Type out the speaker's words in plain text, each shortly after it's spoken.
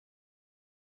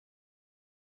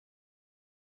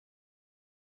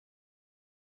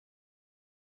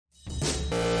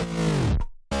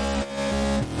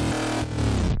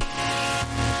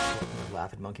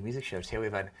Monkey Music Show. Today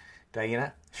we've had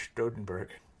Diana Strodenberg,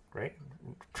 right?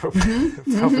 Trope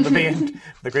from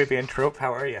the great band Trope.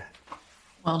 How are you?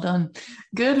 Well done.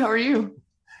 Good. How are you?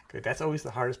 Good. That's always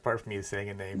the hardest part for me is saying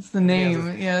a name. It's the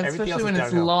name. Yeah, Everything especially else is when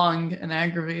it's downhill. long and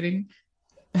aggravating.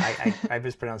 I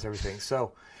mispronounce everything.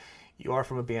 So you are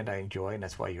from a band I enjoy, and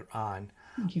that's why you're on.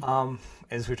 Thank you.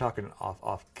 As we are talking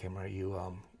off camera,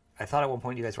 I thought at one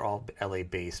point you guys were all LA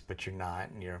based, but you're not,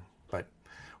 but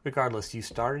regardless,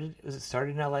 was it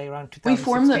started in LA around We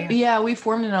formed 2016? we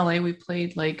formed in LA. We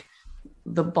played like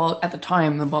the bulk at the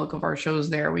time, the bulk of our shows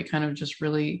there. We kind of just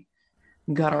really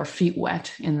got our feet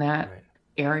wet in that Right.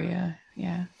 area.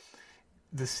 Yeah.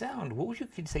 The sound, what would you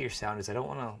say your sound is? I don't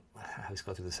want to, I always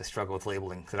go through this. I struggle with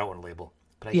labeling because I don't want to label.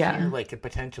 But I hear Yeah. like the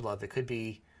potential of it could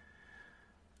be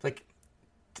like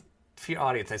for your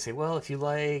audience, I say, well, if you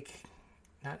like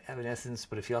not Evanescence,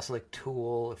 but if you also like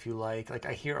Tool, if you like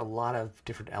I hear a lot of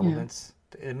different Yeah. elements.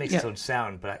 It makes its Yeah. own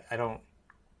sound, but I don't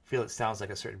feel it sounds like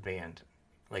a certain band.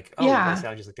 Like, oh, you guys Yeah.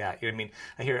 sound just like that. You know what I mean?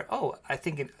 I hear, oh, I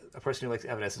think a person who likes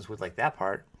Evanescence would like that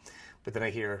part, but then I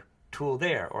hear Tool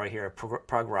there, or I hear a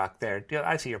prog rock there.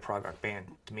 I see your prog rock band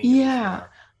to me, at least you Yeah.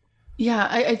 are.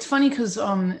 Yeah. It's funny because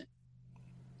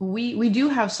we do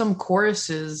have some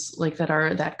choruses like that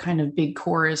are that kind of big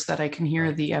chorus that I can hear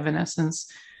Right, the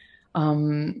Evanescence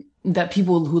that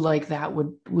people who like that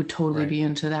would totally right, be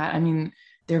into that. I mean,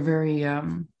 they're very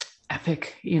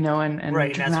epic, and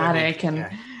right, and that's what I mean. dramatic and Yeah,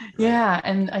 right. yeah,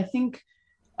 and I think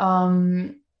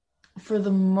um for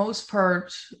the most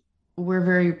part we're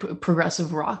very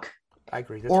progressive rock I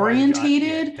agree. That's why yeah,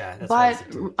 orientated, that's why I but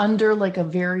said Tool. under like a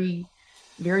very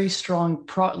strong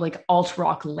like alt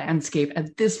rock landscape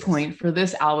at this Yes, point for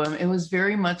this album. It was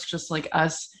very much just like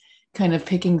us kind of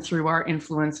picking through our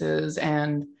influences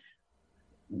and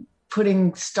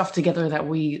putting stuff together that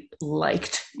we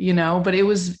liked, but it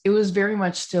was very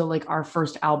much still like our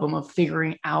first album of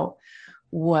figuring out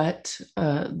what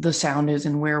the sound is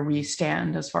and where we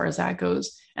stand as far as that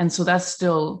goes. And so that's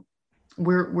still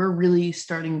we're really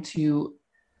starting to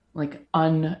like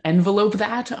unenvelope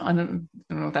that. I don't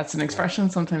know if that's an cool. expression.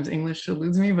 Sometimes English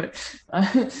eludes me, but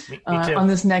Me too. on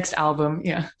this next album,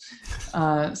 yeah.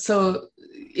 So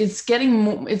it's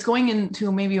going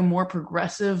into maybe a more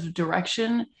progressive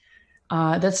direction.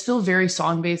 That's still very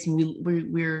song based, and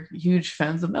we're huge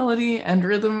fans of melody and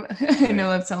rhythm. I Right. know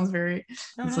that sounds very.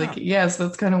 No, It's no, like no. yes,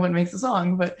 that's kind of what makes a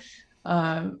song, but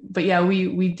yeah,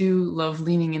 we do love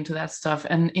leaning into that stuff,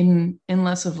 and in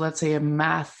less of let's say a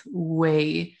math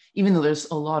way, even though there's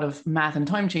a lot of math and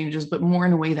time changes, but more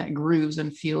in a way that grooves and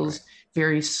Right. feels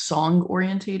very song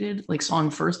orientated, like song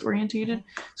first Hmm. orientated.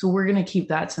 So we're gonna keep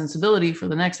that sensibility for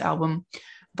the next album,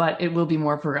 but it will be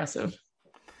more progressive.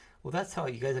 Well, that's how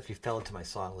you guys actually fell into my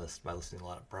song list by listening to a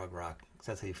lot of prog rock. 'Cause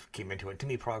that's how you came into it. To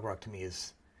me, prog rock to me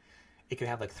is it can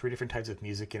have like three different types of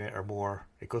music in it or more.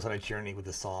 It goes on a journey with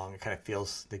the song. It kind of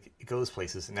feels like it goes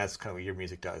places, and that's kind of what your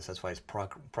music does. That's why it's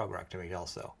prog rock to me,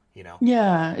 also.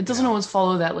 Yeah, it You doesn't know. always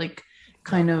follow that like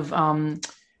No, kind of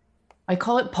I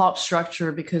call it pop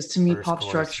structure because to me pop verse,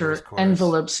 structure chorus.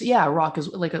 envelopes, yeah, rock is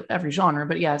like every genre,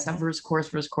 but yeah, it's that verse chorus,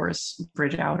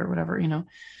 bridge out or whatever.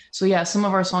 So yeah, some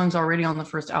of our songs already on the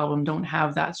first album don't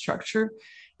have that structure.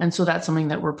 And so that's something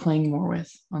that we're playing more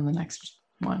with on the next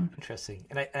one. Interesting.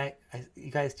 And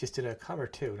you guys just did a cover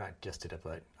too. Not just did it,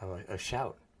 but a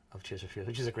shout of Tears for Fears,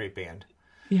 which is a great band.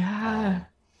 Yeah, Um,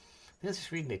 I was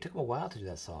just reading. They took them a while to do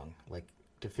that song, like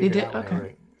to they figure it did. out when they Okay.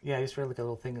 were. Yeah, I just read like a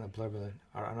little thing in the blurb of an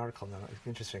article. Now it's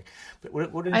interesting. But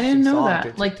what an I interesting didn't know song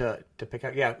that. Like to pick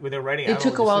out. Yeah, when they're writing, I it don't know.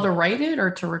 took a Just while in, to write it or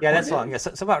to yeah, that record it. song. Yeah,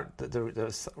 so about the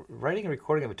writing and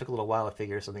recording of it took a little while to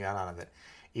figure something out of it.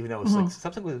 Even though it was like Mhm.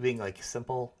 something with being like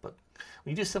simple, but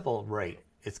when you do simple right,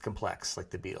 it's complex like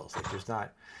the Beatles. Like there's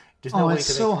no Oh, way it's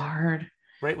to so make hard.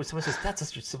 right when someone says that's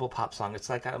such a simple pop song. It's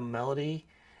like a melody,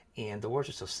 and the words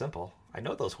are so simple. I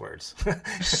know those words,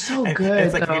 They're so and it's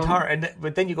good like a guitar. though.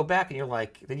 But then you go back and you're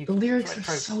like, then you The lyrics are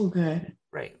try so good.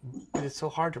 right. But it's so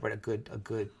hard to write a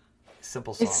good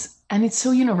simple song. It's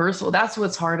so universal. That's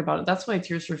what's hard about it. That's why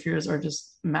Tears for Fears are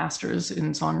just masters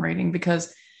in songwriting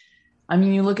because I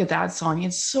mean, you look at that song,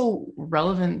 it's so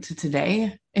relevant to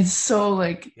today. It's so Well,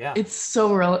 like yeah, it's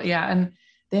so relevant. Yeah, and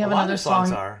they a have lot of another their songs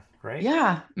song. are right.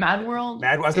 Yeah, Mad World.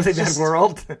 Mad. I was gonna It's say Mad just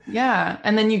World. yeah,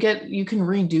 and then you can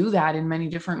redo that in many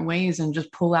different ways and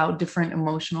just pull out different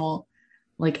emotional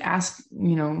like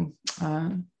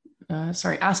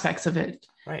sorry, aspects of it.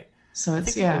 Right. So I it's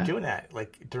think people were yeah. doing that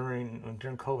like during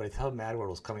COVID. I thought Mad World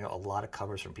was coming out a lot of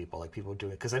covers from people, like people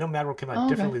doing it because I know Mad World came out Oh, okay.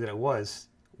 differently than it was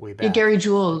way Yeah, back. Gary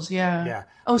Jules, yeah. Yeah,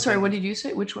 Oh, but sorry, what then did you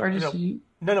say? Which you artist know, did you?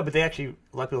 no, but they actually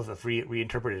a lot of people have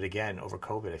reinterpreted it again over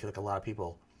COVID. I feel like a lot of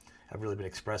people have really been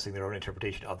expressing their own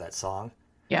interpretation of that song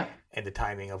Yeah. and the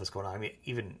timing of what's going on. I mean,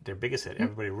 even their biggest hit,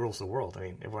 "Everybody Rules the World." I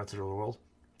mean, "Everyone Wants to Rule the World."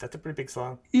 That's a pretty big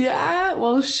song. Yeah.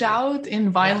 Well, Yeah, shout in yeah,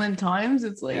 violent times.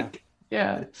 It's yeah. like,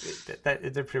 yeah.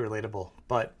 They're pretty relatable.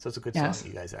 But so it's a good song Yes.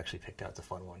 you guys actually picked out. It's a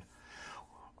fun one.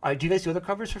 Do you guys do other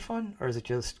covers for fun, or is it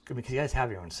just? I mean, because you guys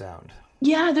have your own sound.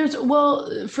 Yeah, there's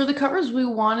well for the covers we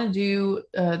want to do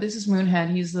this is Moonhead.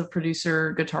 He's the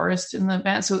producer guitarist in the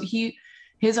band. So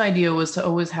his idea was to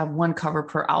always have one cover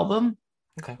per album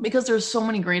Okay. because there's so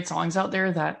many great songs out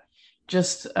there that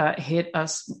just hit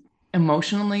us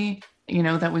emotionally,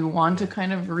 that we want to Yeah.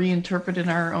 kind of reinterpret in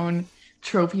our own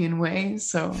tropian way.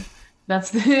 So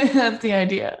that's the that's the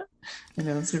idea. I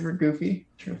know it's super goofy.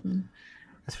 Tropian.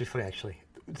 That's pretty funny, actually.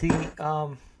 The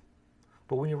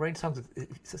but when you're writing songs,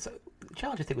 the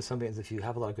challenge I think with some bands, if you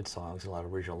have a lot of good songs and a lot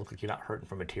of original, look like you're not hurting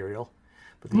for material,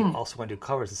 but then you Hmm. also want to do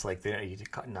covers. It's like you're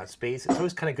cutting out space. It's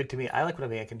always kind of good to me. I like when a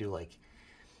band can do like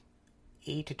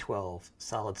 8 to 12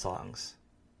 solid songs,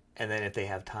 and then if they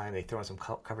have time, they throw in some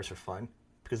covers for fun.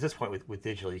 Because at this point with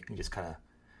digital, you can just kind of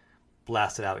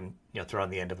blast it out and throw it on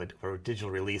the end of it or a digital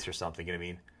release or something. You know what I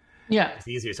mean? Yeah. It's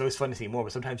easier. It's always fun to see more,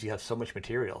 but sometimes you have so much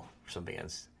material for some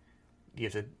bands, you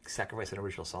have to sacrifice an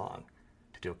original song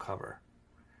to do a cover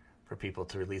for people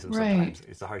to release them. Right. Sometimes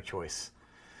it's a hard choice.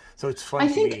 So it's I fun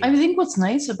to think me. I think what's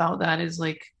nice about that is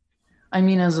like, I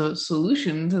mean, as a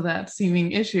solution to that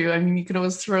seeming issue, I mean, you could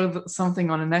always throw something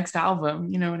on a next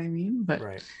album, you know what I mean? But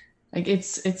Right. like,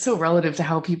 it's so relative to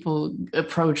how people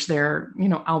approach their,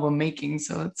 album making.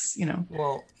 So it's.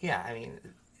 Well, yeah. I mean,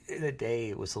 in the day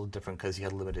it was a little different because you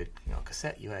had limited,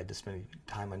 cassette. You had to spend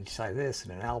time on each side of this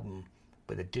and an album.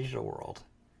 But in the digital world,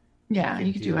 you Yeah, can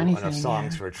you could do do enough anything. Yeah,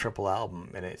 songs for a triple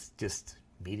album, and it's just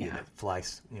medium. yeah, It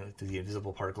flies, through the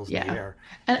invisible particles in the yeah. air.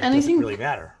 And It I doesn't think, really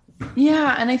matter.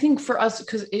 yeah, and I think for us,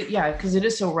 because it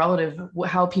is so relative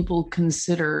how people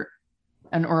consider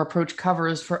and or approach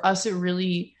covers. For us, it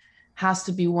really has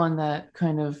to be one that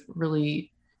kind of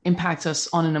really impacts us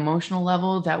on an emotional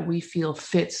level that we feel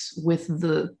fits with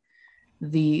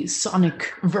the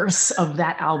sonic verse of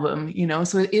that album.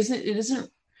 So it isn't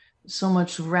so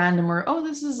much random or, oh,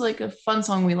 this is like a fun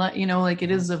song we like it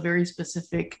Hmm. is a very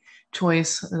specific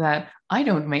choice that I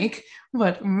don't make,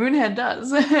 but Moonhead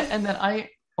does, and that I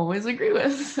always agree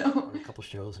with. So A couple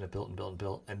shows and it built and built and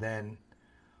built, and then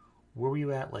where were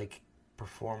you at, like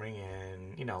performing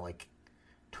and like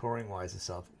touring wise and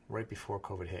stuff, right before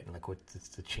COVID hit, and like what's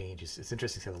the change? It's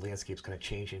interesting how the landscape's kind of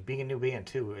changing. Being a new band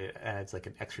too, it adds like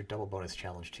an extra double bonus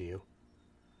challenge to you.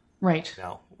 right.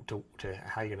 Now to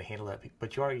how you're going to handle that.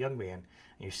 But you are a young band,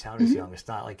 and your sound is Mhm. young. It's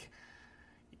not like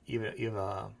you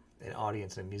have an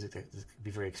audience and music that can be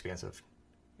very expansive.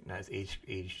 Not as age.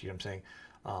 You know what I'm saying?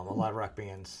 A lot of rock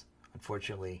bands,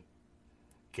 unfortunately,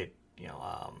 get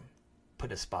put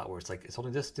in a spot where it's like it's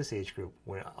only this age group.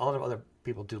 When a lot of other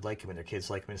people do like him and their kids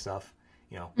like him and stuff,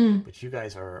 Mm, But you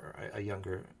guys are a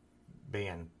younger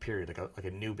band, period, like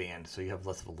a new band, so you have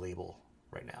less of a label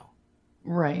right now.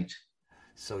 right.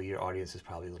 So your audience is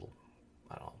probably a little,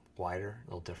 I don't know, wider, a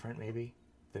little different maybe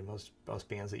than most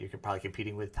bands that you're probably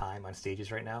competing with time on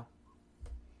stages right now.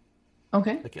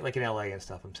 Okay. Like in LA and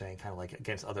stuff. I'm saying kind of like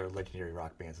against other legendary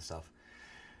rock bands and stuff.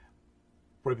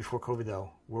 Right before COVID though,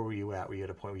 where were you at? Were you at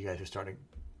a point where you guys were starting to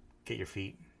get your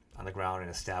feet on the ground and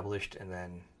established, and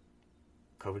then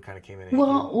COVID kind of came in and hit you?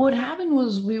 Well, what happened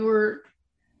was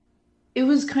it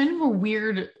was kind of a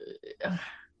weird, uh,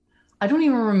 I don't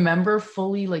even remember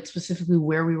fully, like specifically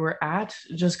where we were at,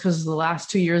 just because the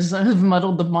last 2 years have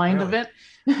muddled the mind a Really?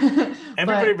 bit. Everybody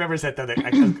But remembers that though.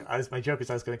 My joke is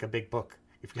I was going to make a big book.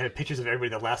 If you had pictures of everybody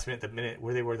the minute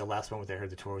where they were the last moment they heard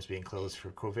the tour was being closed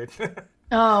for COVID.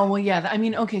 oh well, yeah. I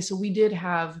mean, okay, so we did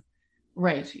have,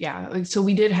 right, yeah. So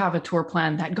we did have a tour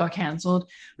plan that got canceled,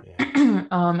 Yeah.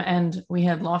 and we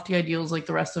had lofty ideals like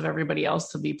the rest of everybody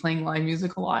else to be playing live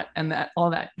music a lot, and that all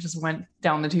that just went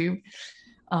down the tube.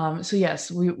 So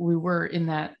yes, we were in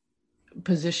that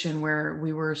position where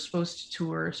we were supposed to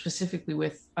tour specifically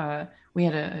with we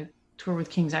had a tour with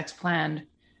King's X planned,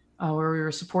 where we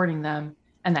were supporting them,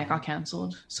 and that Mhm. got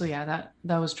canceled. So yeah,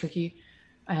 that was tricky,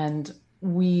 and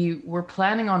we were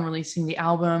planning on releasing the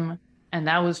album, and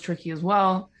that was tricky as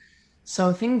well.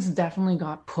 So things definitely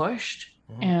got pushed.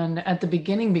 Mhm. And at the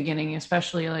beginning,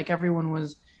 especially, like everyone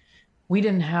was, we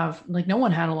didn't have, like, no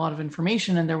one had a lot of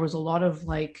information, and there was a lot of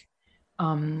like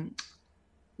um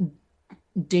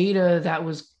data that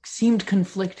was seemed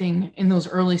conflicting in those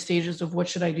early stages of what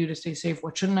should I do to stay safe,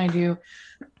 what shouldn't I do.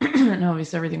 And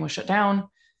obviously everything was shut down.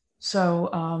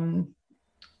 So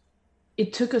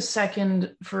it took a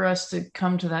second for us to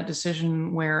come to that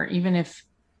decision where even if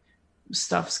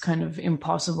stuff's kind of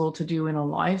impossible to do in a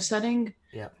live setting,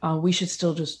 Yeah. we should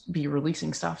still just be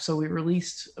releasing stuff. So we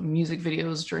released music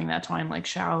videos during that time, like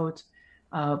Shout,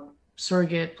 uh,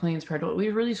 Surrogate, Planes Parallel. We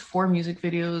released 4 music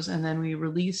videos, and then we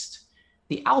released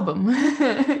the album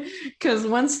because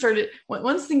once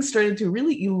things started to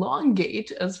really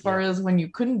elongate as far Yeah. as when you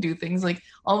couldn't do things, like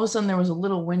all of a sudden there was a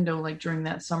little window like during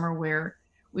that summer where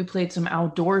we played some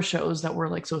outdoor shows that were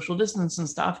like social distance and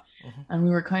stuff, Hmm. and we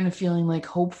were kind of feeling like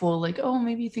hopeful, like, oh,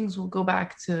 maybe things will go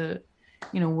back to,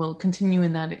 we'll continue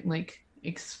in that like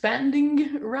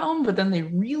expanding realm. But then they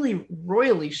really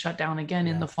royally shut down again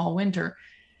in Yeah. the fall winter,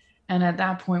 and at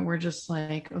that point we're just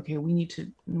like, okay, we need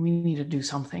to do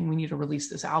something. We need to release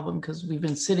this album because we've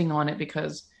been sitting on it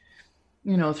because,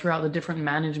 throughout the different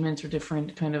managements or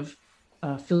different kind of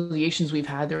affiliations we've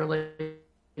had, they're like,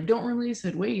 don't release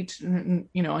it, wait. And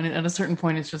at a certain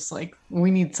point it's just like,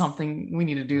 we need something, we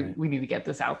need to do, Right. we need to get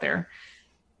this out there.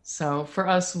 So for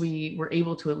us, we were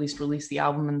able to at least release the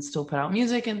album and still put out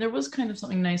music. And there was kind of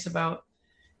something nice about,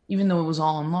 even though it was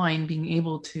all online, being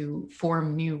able to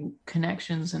form new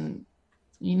connections and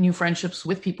new friendships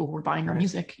with people who were buying our Right.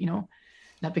 music,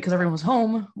 that because everyone was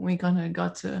home, we kind of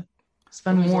got to Well,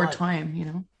 spend there's a more lot. time.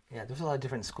 Yeah, there's a lot of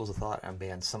different schools of thought on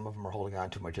bands. Some of them are holding on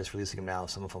to them, are just releasing them now.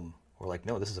 Some of them were like,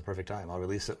 no, this is a perfect time. I'll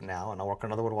release it now, and I'll work on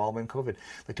another one while I'm in COVID.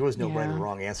 Like, there was no right or Yeah.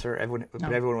 wrong answer. But No.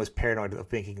 everyone was paranoid of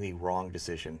making the wrong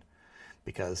decision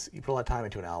because you put a lot of time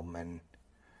into an album, and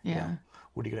Yeah.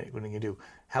 what are you gonna do?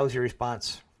 How was your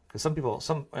response? Because some people,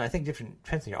 and I think different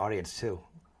depends on your audience too,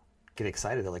 get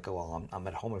excited. They're like, oh well, I'm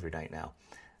at home every night now.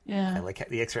 Yeah. And like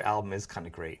the extra album is kind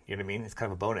of great. You know what I mean? It's kind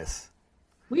of a bonus.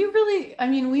 We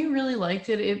really liked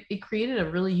it. It created a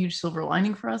really huge silver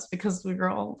lining for us because we were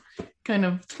all kind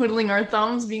of twiddling our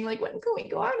thumbs, being like, when can we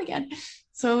go out again?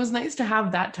 So it was nice to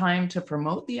have that time to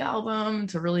promote the album,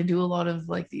 to really do a lot of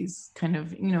like these kind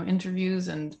of, interviews.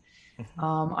 And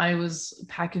Hmm. I was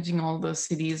packaging all the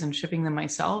CDs and shipping them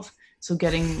myself. So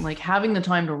getting like having the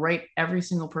time to write every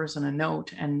single person a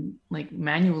note and like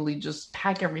manually just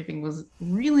pack everything was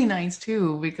really nice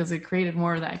too, because it created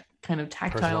more of that kind of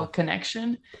tactile Personal.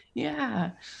 connection. Yeah.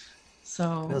 Those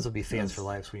So will be it fans for was,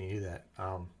 life when you do that.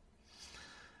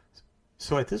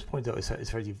 So at this point, though, as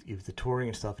far as you've the touring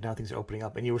and stuff, and now things are opening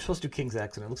up, and you were supposed to do King's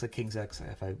X, and it looks like King's X,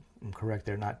 if I'm correct,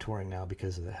 they're not touring now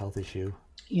because of the health issue.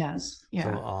 yes. So,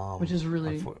 Yeah. Which is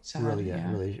really sad. really, yeah,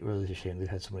 Yeah. really, really a shame. We've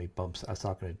had so many bumps. I was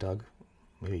talking to Doug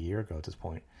maybe a year ago at this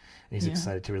point, and he's Yeah.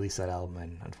 excited to release that album,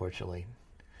 and unfortunately,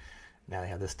 now they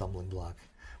have this stumbling block.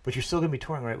 But you're still going to be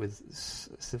touring, right, with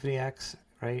Symphony X,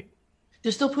 right?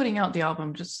 They're still putting out the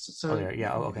album, just Oh, so,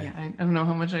 yeah. Oh, okay. yeah, I don't know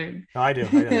how much I, No, I do.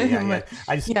 I know. Yeah, yeah. but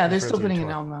I just yeah, they're referred still to a putting an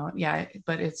tour. album out. Yeah.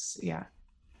 But it's, yeah.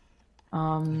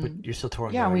 But you're still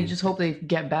touring, though, Yeah, right? we just hope they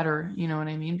get better, you know what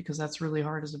I mean? Because that's really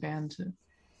hard as a band to,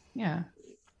 yeah.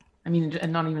 I mean,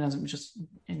 and not even as just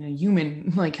in a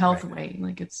human like health Right. way.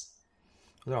 Like it's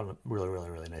They're all really,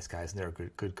 really, really nice guys, and they're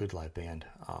a good live band.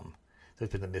 There's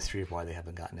been the mystery of why they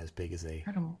haven't gotten as big as they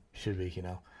incredible. should be, you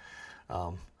know.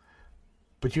 Um,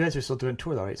 but you guys are still doing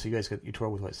tour, though, right? So you tour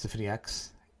with what, Symphony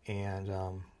X, and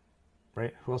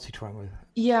right? Who else are you touring with?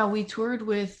 Yeah, we toured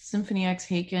with Symphony X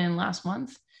Haken last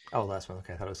month. Oh, last one.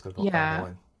 Okay, I thought it was good Yeah,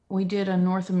 ongoing. we did a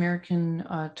North American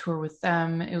tour with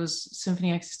them. It was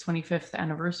Symphony X's 25th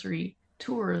anniversary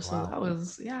tour, so Wow. that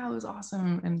was, yeah, it was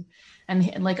awesome.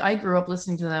 And like I grew up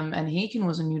listening to them, and Haken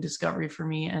was a new discovery for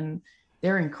me, and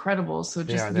they're incredible. So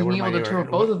They are. just They're being one of my able to newer.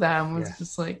 tour both of them was Yeah.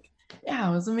 just like, yeah,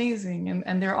 it was amazing.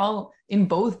 And they're all in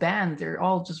both bands. They're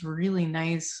all just really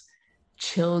nice,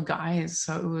 chill guys.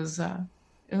 So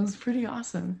it was pretty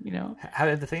awesome. How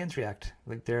did the fans react?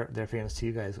 Like their fans to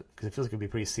you guys? Because it feels like it'd be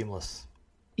pretty seamless.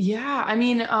 Yeah, I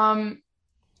mean,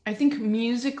 I think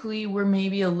musically we're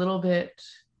maybe a little bit,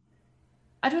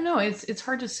 I don't know, it's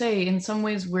hard to say. In some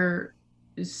ways we're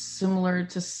similar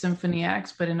to Symphony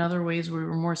X, but in other ways we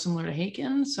were more similar to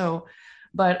Haken. So,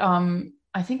 but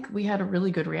I think we had a really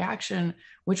good reaction,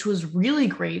 which was really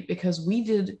great because we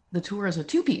did the tour as a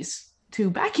two-piece, two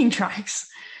backing tracks.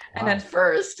 And Wow. at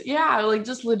first, yeah, like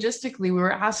just logistically, we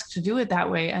were asked to do it that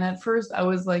way. And at first I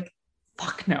was like,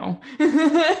 fuck no.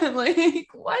 Like,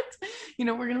 what?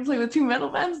 We're gonna play with two metal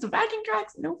bands, the backing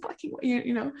tracks? No fucking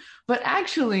way. But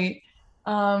actually,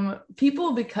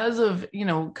 people, because of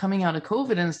coming out of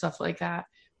COVID and stuff like that,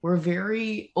 were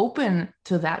very open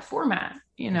to that format,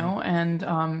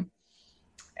 Hmm.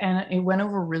 and it went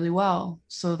over really well.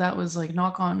 So that was like,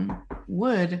 knock on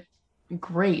wood,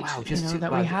 great, Wow. that Wow.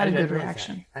 we I had a didn't good realize that.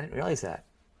 reaction. I didn't realize that.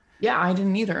 Yeah, I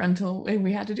didn't either until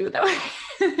we had to do it that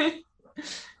way.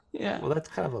 Yeah. Well, that's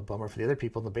kind of a bummer for the other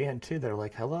people in the band too. They're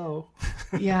like, "Hello."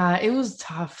 Yeah, it was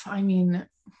tough. I mean,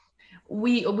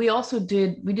 we also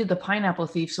did the Pineapple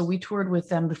Thief, so we toured with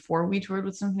them before we toured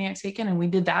with Symphony X Aiken, and we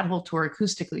did that whole tour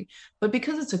acoustically. But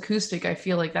because it's acoustic, I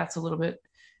feel like that's a little bit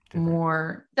Different.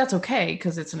 more, that's okay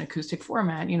because it's an acoustic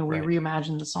format. You know, we Right.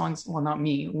 reimagined the songs. Well, not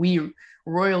me. We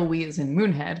as in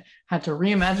Moonhead had to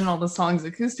reimagine all the songs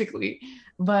acoustically,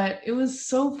 but it was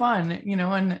so fun, you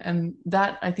know, and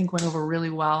that I think went over really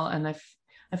well. And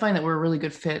I find that we're a really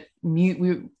good fit.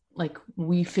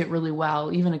 We fit really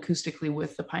well, even acoustically,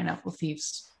 with the Pineapple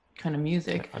Thieves kind of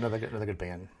music. Another good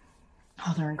band.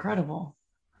 Oh, they're incredible.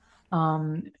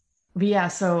 Um, but yeah,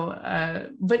 so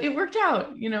but it worked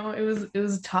out. You know, it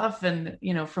was tough, and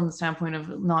you know, from the standpoint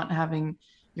of not having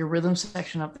your rhythm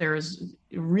section up there is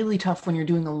really tough when you're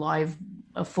doing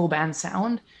a full band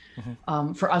sound,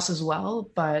 Hmm. for us as well.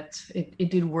 But it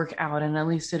did work out, and at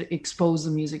least it exposed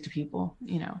the music to people.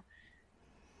 You know,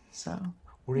 so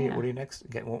What yeah. are you next?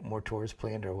 Get more tours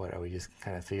planned, or what? Are we just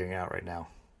kind of figuring out right now?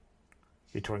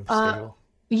 Your touring Uh, schedule?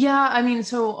 yeah, I mean,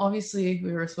 so obviously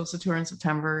we were supposed to tour in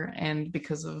September, and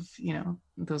because of, you know,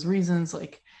 those reasons,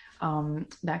 like,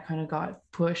 that kind of got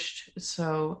pushed.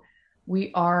 So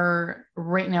we are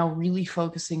right now really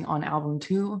focusing on album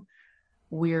two.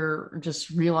 We're just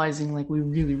realizing like we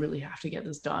really, really have to get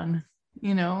this done,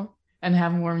 you know, and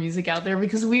have more music out there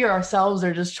because we ourselves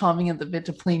are just chomping at the bit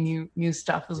to play new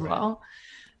stuff as Right. well.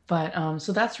 But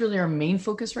so that's really our main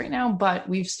focus right now. But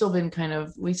we've still been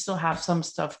we still have some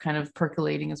stuff kind of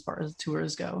percolating as far as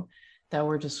tours go that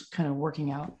we're just kind of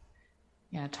working out.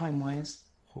 Yeah, time wise.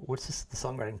 What's the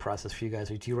songwriting process for you guys?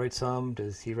 Do you write some?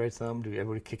 Does he write some? Do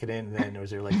everybody kick it in, and then, or is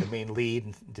there like the main lead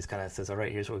and just kind of says, "All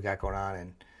right, here's what we got going on," The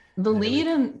and then everybody. lead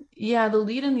and yeah, the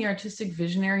lead and the artistic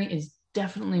visionary is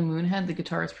definitely Moonhead, the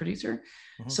guitarist producer.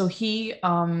 Hmm. So he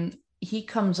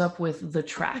comes up with the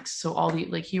tracks. So all the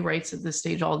like he writes at this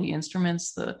stage all the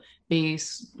instruments, the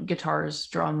bass, guitars,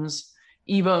 drums,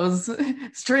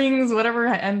 ebos, strings, whatever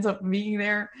ends up being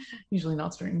there. Usually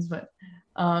not strings, but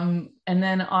and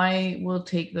then I will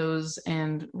take those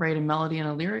and write a melody and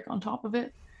a lyric on top of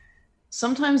it.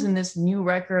 Sometimes in this new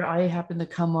record, I happen to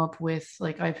come up with,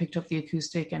 like, I picked up the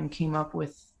acoustic and came up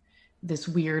with this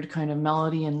weird kind of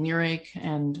melody and lyric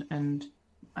and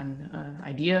an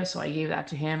idea. So I gave that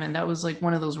to him, and that was like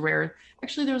one of those rare.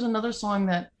 Actually, there was another song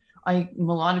that I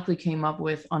melodically came up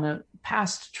with on a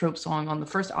past Trope song on the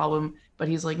first album, but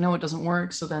he's like, no, it doesn't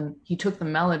work. So then he took the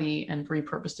melody and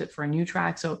repurposed it for a new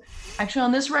track. So actually,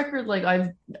 on this record, like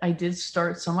I did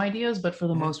start some ideas, but for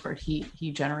the Hmm. most part, he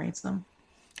generates them.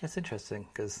 That's interesting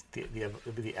because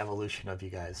it'll be the evolution of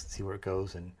you guys. See where it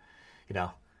goes, and you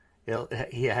know,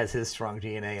 he has his strong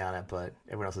DNA on it, but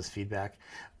everyone else's feedback.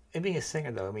 And being a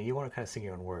singer, though, I mean, you want to kind of sing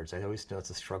your own words. I always know it's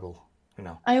a struggle, you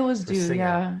know, I always for a do, singer.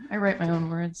 yeah. I write my own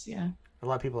words, yeah. A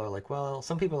lot of people are like, well,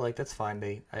 some people are like, that's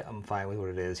fine. I'm fine with what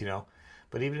it is, you know.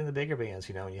 But even in the bigger bands,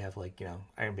 you know, and you have like,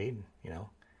 Iron Maiden,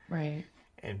 Right.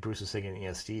 and Bruce was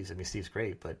singing, Steve's. I mean, Steve's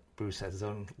great, but Bruce has his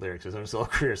own lyrics, his own solo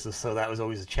career. So that was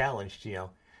always a challenge, to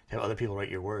have other people write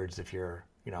your words if you're,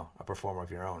 a performer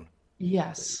of your own.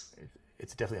 Yes.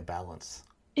 It's definitely a balance.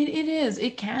 It is.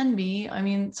 It can be. I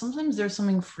mean, sometimes there's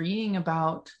something freeing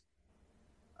about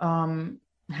um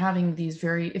having these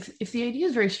very, if the idea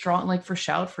is very strong, like for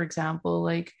Shout, for example,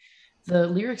 like the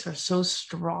lyrics are so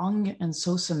strong and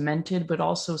so cemented, but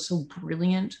also so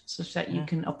brilliant, such that you Mm-hmm.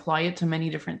 can apply it to many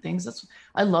different things.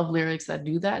 I love lyrics that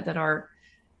do that, that are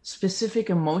specific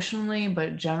emotionally,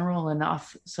 but general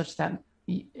enough such that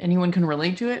anyone can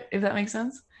relate to it, if that makes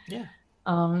sense. Yeah.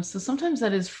 So sometimes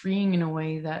that is freeing in a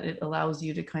way that it allows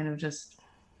you to kind of just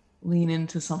lean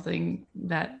into something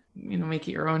that, make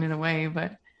it your own in a way.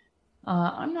 But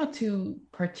I'm not too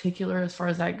particular as far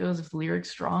as that goes. If the lyric's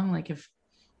strong, like if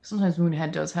sometimes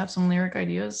Moonhead does have some lyric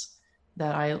ideas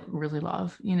that I really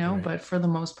love, Right. but for the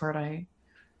most part, it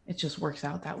just works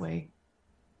out that way.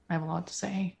 I have a lot to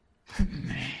say.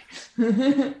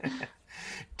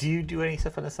 Do you do any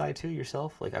stuff on the side too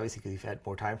yourself? Like obviously because you've had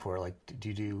more time for it. Like, do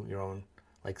you do your own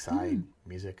like side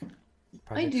music I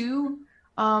projects? do.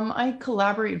 I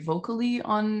collaborate vocally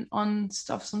on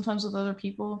stuff sometimes with other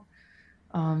people.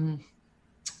 Um,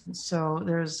 so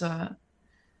there's uh,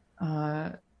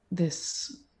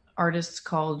 this artist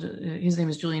called, his name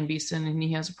is Julian Beeson, and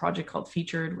he has a project called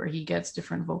Featured where he gets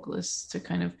different vocalists to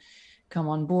kind of come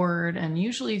on board and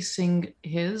usually sing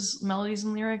his melodies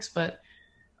and lyrics. But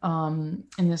in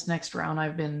this next round,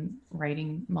 I've been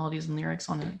writing melodies and lyrics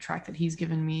on a track that he's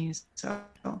given me. So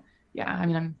yeah, I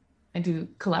mean, I do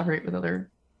collaborate with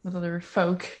other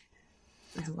folk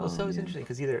as Well, well. so it's Yeah. interesting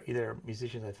because either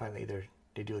musicians I find that either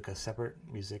they do like a separate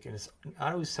music and it's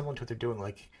not always similar to what they're doing.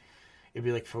 Like it'd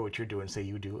be like for what you're doing. Say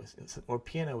you do it's more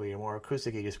piano-y or more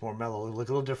acoustic-y, just more mellow, look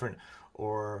a little different.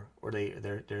 Or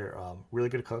they're really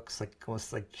good cooks, like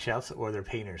almost like chefs, or they're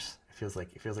painters. It feels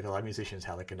like a lot of musicians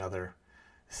have like another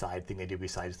side thing they do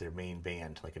besides their main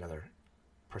band, like another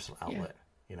personal Yeah. outlet.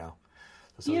 You know,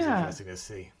 so it's always Yeah. interesting to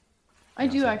see. I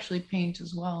do So actually paint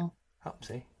as well. oh,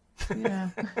 see, Yeah.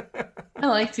 I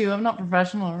like to. I'm not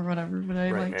professional or whatever, but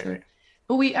I right, like right, to. right.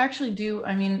 But we actually do.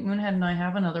 I mean, Moonhead and I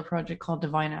have another project called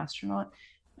Divine Astronaut,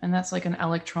 and that's like an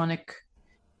electronic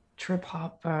trip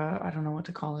hop. I don't know what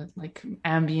to call it, like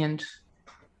ambient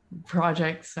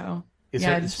project. So Is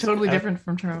there? yeah, it's totally different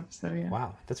from Trope. So yeah,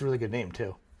 Wow, that's a really good name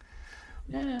too.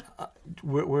 yeah,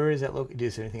 Where is that located?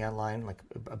 Is there anything online, like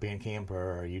a Bandcamp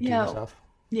or YouTube or yeah, stuff?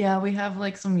 yeah. We have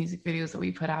like some music videos that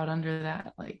we put out under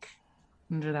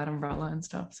that umbrella and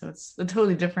stuff. So it's a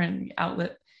totally different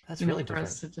outlet, That's really for different.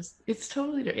 us to just. It's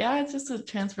totally yeah. It's just a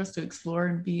chance for us to explore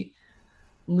and be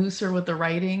looser with the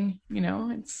writing.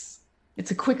 It's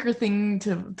a quicker thing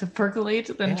to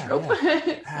percolate than Yeah, Trope.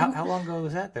 yeah. How So how long ago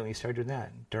was that when you started doing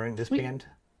that? During this we band?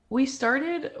 we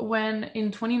started when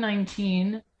in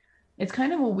 2019. It's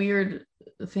kind of a weird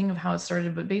thing of how it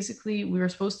started, but basically we were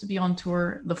supposed to be on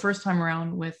tour the first time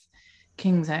around with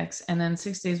King's X, and then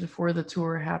 6 days before the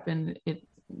tour happened, it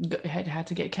had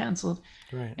to get canceled,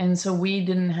 Right. and so we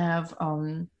didn't have.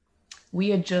 We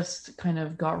had just kind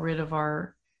of got rid of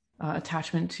our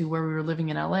attachment to where we were living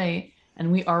in LA,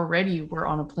 and we already were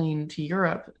on a plane to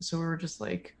Europe, so we were just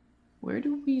like, where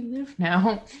do we live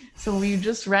now? So we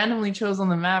just randomly chose on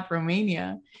the map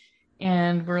Romania,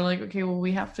 and we're like, okay, well,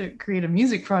 we have to create a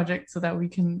music project so that we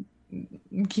can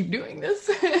keep doing this,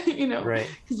 Right.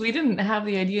 because we didn't have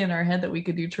the idea in our head that we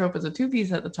could do Trope as a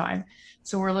two-piece at the time.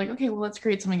 So we're like, okay, well, let's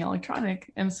create something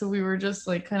electronic. And so we were just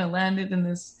like kind of landed in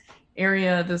this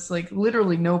area, this like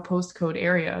literally no postcode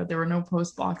area. There were no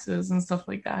post boxes and stuff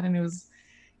like that. And it was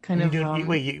kind You of don't.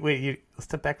 Wait. You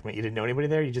step back from it. You didn't know anybody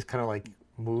there. You just kind of like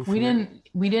moved we from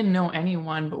there. didn't know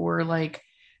anyone, but we're like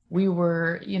we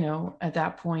were, at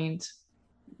that point,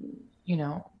 you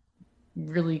know,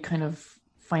 really kind of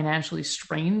financially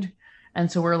strained.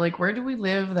 And so we're like, where do we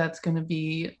live that's going to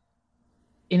be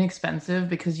inexpensive?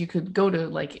 Because you could go to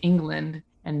like England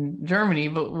and Germany,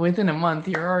 but within a month,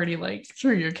 you're already like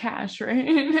through your cash,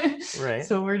 right? Right.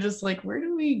 So we're just like, where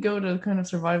do we go to kind of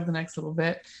survive the next little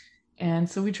bit? And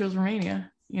so we chose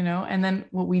Romania, and then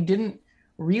what we didn't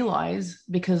realize,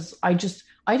 because I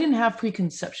didn't have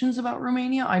preconceptions about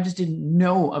Romania. I just didn't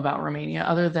know about Romania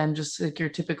other than just like your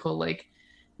typical like,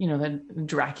 the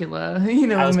Dracula,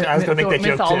 I was gonna make that joke too.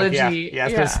 Yeah. mythology. Yeah. I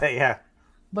was gonna Yeah. say yeah.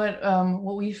 But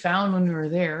what we found when we were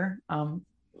there,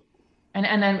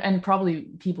 and probably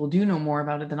people do know more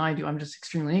about it than I do. I'm just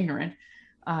extremely ignorant.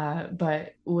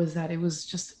 But was that it was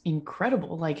just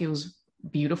incredible. Like it was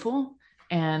beautiful,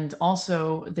 and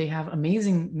also they have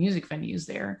amazing music venues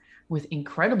there with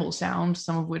incredible sound,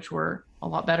 some of which were a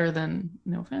lot better than,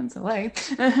 no offense, LA,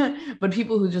 but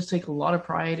people who just take a lot of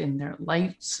pride in their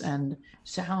lights and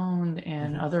sound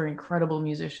and Hmm. other incredible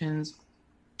musicians.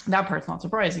 That part's not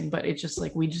surprising, but it's just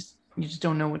like you just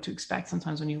don't know what to expect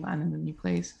sometimes when you land in a new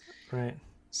place. Right.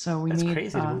 So we That's made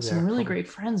crazy to move some there really from. great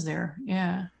friends there.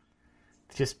 Yeah.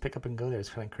 Just pick up and go there. It's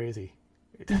kind of crazy.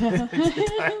 Yeah,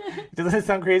 Doesn't it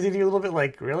sound crazy to you a little bit?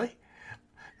 Like really?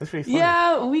 That's pretty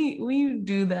funny. we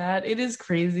do that. It is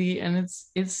crazy, and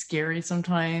it's scary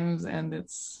sometimes, and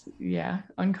it's, yeah,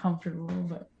 uncomfortable,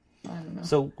 but I don't know.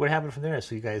 So what happened from there?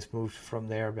 So you guys moved from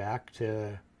there back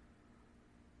to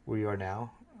where you are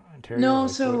now, Ontario, or No, like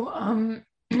what? so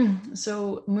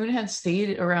so Moon had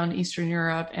stayed around Eastern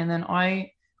Europe, and then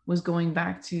I was going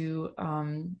back to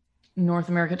North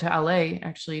America, to LA,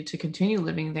 actually, to continue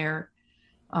living there.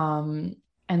 Um,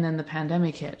 and then the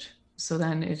pandemic hit. So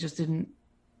then it just didn't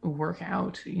work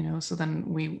out. So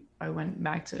then I went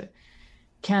back to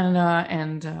Canada,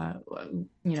 and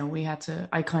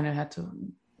I kind of had to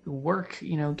work,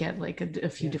 get like a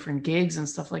few Yeah. different gigs and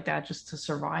stuff like that just to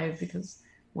survive, because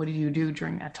what do you do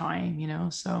during that time?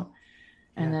 So,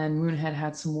 and Yeah. then Moonhead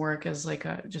had some work as like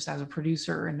just as a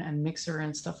producer and mixer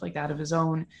and stuff like that of his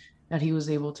own, that he was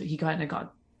able to,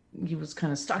 he was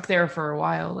kind of stuck there for a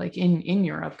while, like in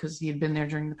Europe, because he had been there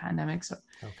during the pandemic. So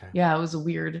Okay. yeah, it was really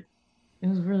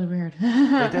weird.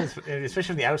 It does, especially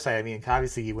from the outside. I mean,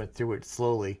 obviously you went through it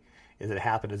slowly as it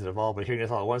happened, as it evolved. But hearing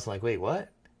this all at once, I'm like, wait, what?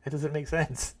 That doesn't make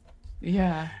sense.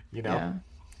 Yeah, You know. yeah.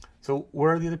 So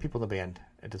where are the other people in the band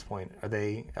at this point? Are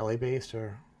they LA based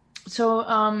or? So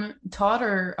Todd,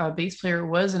 our bass player,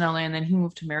 was in LA, and then he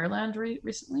moved to Maryland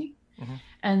recently. Mhm.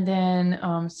 And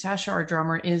then Sasha, our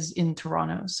drummer, is in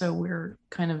Toronto. So we're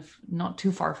kind of not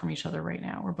too far from each other right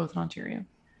now. We're both in Ontario.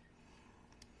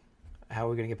 how are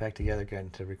we gonna get back together again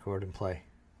to record and play?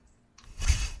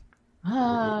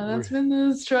 That's been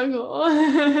the struggle.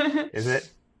 Is it?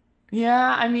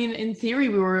 Yeah, I mean, in theory,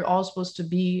 we were all supposed to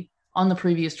be on the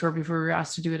previous tour before we were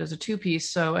asked to do it as a two-piece.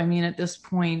 So, I mean, at this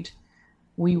point,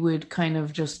 we would kind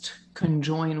of just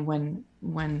conjoin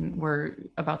when we're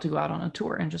about to go out on a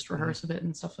tour and just rehearse a bit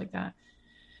and stuff like that.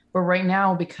 But right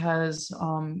now, because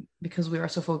we are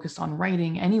so focused on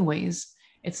writing anyways,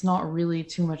 it's not really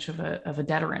too much of a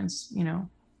deterrence,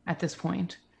 at this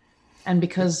point. And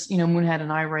because, Moonhead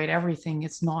and I write everything,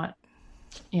 it's not,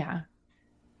 yeah.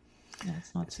 Yeah,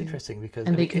 it's not It's too, interesting because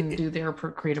and they can do their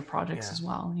creative projects yeah, as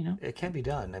well, it can be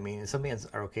done. I mean, some bands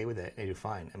are okay with it; they do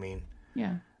fine. I mean,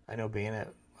 Yeah. I know a band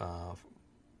that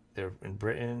they're in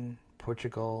Britain,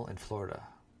 Portugal, and Florida,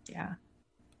 Yeah.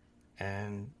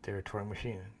 and they're a touring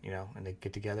machine, and they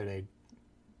get together. They,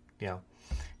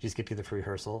 just get together for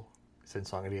rehearsal, send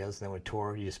song ideas, and then when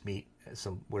tour, you just meet at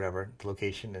some whatever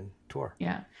location and tour.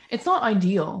 Yeah. It's not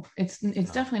ideal. It's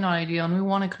definitely not ideal, and we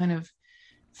want to kind of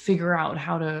figure out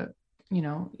how to,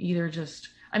 either just,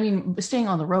 I mean, staying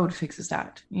on the road fixes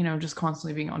that, just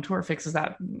constantly being on tour fixes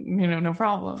that, no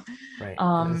problem. Right.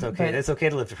 It's okay. But It's okay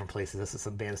to live different places. This is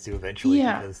some bands do eventually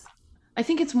yeah, because I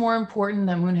think it's more important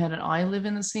that Moonhead and I live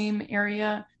in the same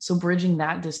area. So bridging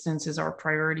that distance is our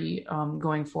priority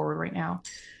going forward right now.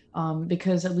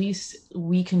 Because at least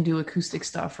we can do acoustic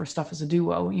stuff or stuff as a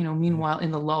duo, meanwhile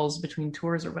in the lulls between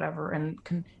tours or whatever, and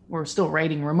we're still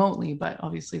writing remotely, but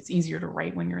obviously it's easier to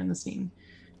write when you're in the same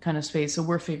kind of space. So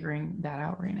we're figuring that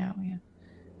out right now. Yeah.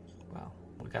 wow,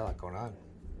 we got a lot going on.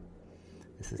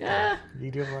 This is Yeah.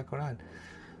 you do have a lot going on.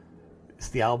 It's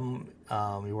the album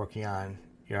you're working on.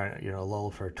 You're in a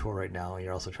lull for a tour right now, and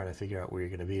you're also trying to figure out where you're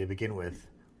going to be to begin with.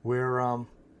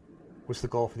 What's the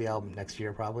goal for the album next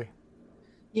year, probably?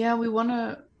 Yeah, we want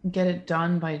to get it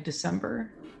done by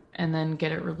December and then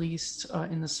get it released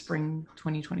in the spring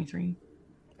 2023.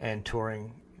 And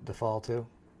touring the fall too,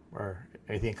 or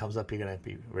anything that comes up, you're going to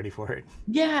be ready for it.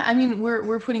 Yeah, I mean,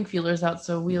 we're putting feelers out,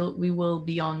 so we will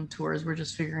be on tours. We're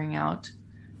just figuring out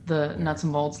the nuts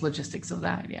and bolts logistics of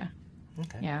that. Yeah.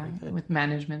 Okay. Yeah, with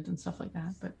management and stuff like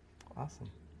that. But awesome.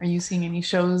 Are you seeing any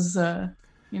shows, that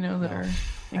are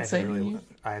exciting you?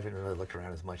 I haven't really looked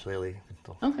around as much lately.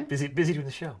 Okay. Busy doing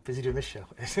the show. Busy doing this show.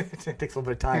 It takes a little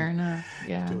bit of time. Fair enough.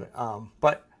 Yeah. To do it.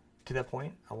 But to that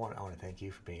point, I want to thank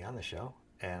you for being on the show,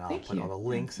 and I'll put all the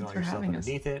links and all your stuff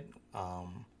underneath it.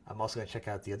 I'm also going to check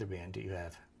out the other band that you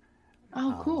have.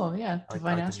 Oh, cool. Yeah,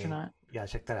 Divine Astronaut. Yeah,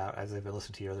 check that out. As I've been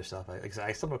listening to your other stuff,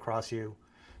 I stumbled across you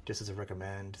just as a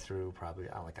recommend through probably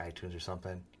like iTunes or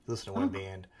something. Listen to one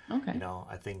band. Okay.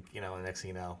 I think the next thing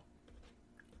you know,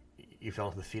 you fell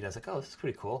into the feed. I was like, oh, this is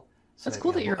pretty cool. So That's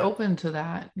cool that you're open to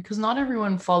that, because not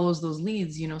everyone follows those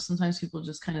leads. Sometimes people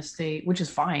just kind of stay, which is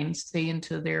fine, stay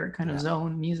into their kind of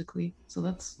zone musically. So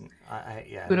that's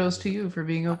kudos to you for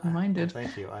being open-minded. Well,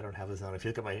 thank you. I don't have a zone. If you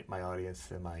look at my audience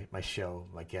and my show,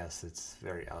 my guests, it's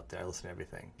very out there. I listen to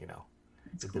everything.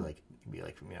 It'd be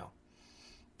like from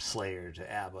Slayer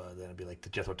to ABBA, then it'd be like the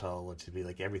Jethro Tull, it'd be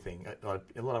like everything. A lot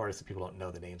of artists that people don't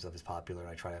know the names of is popular, and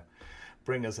I try to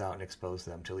bring those out and expose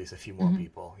them to at least a few more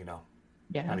people.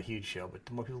 Yeah. Not a huge show, but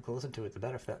the more people can listen to it, the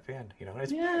better for that band.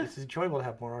 It's enjoyable to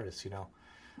have more artists.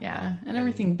 Yeah, and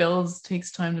everything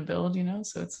takes time to build.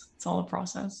 So it's all a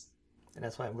process. And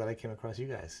that's why I'm glad I came across you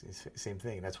guys. It's the same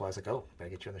thing. That's why I was like, oh,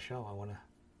 gotta get you on the show. I want to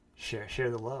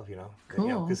share the love.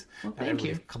 Cool. Because well, not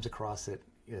everybody comes across it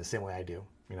the same way I do.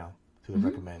 Through the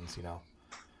recommends.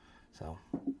 So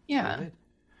yeah.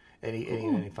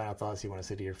 Any final thoughts you want to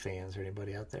say to your fans or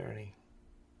anybody out there?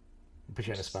 Put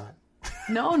you on the spot.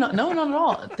 No, not at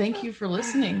all. Thank you for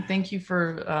listening. Thank you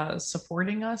for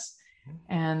supporting us,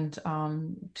 and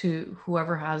to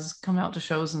whoever has come out to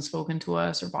shows and spoken to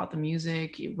us or bought the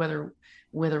music, whether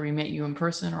we met you in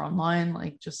person or online.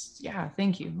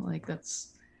 Thank you.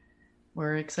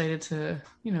 We're excited to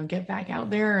get back out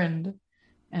there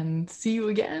and see you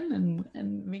again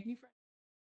and make new friends.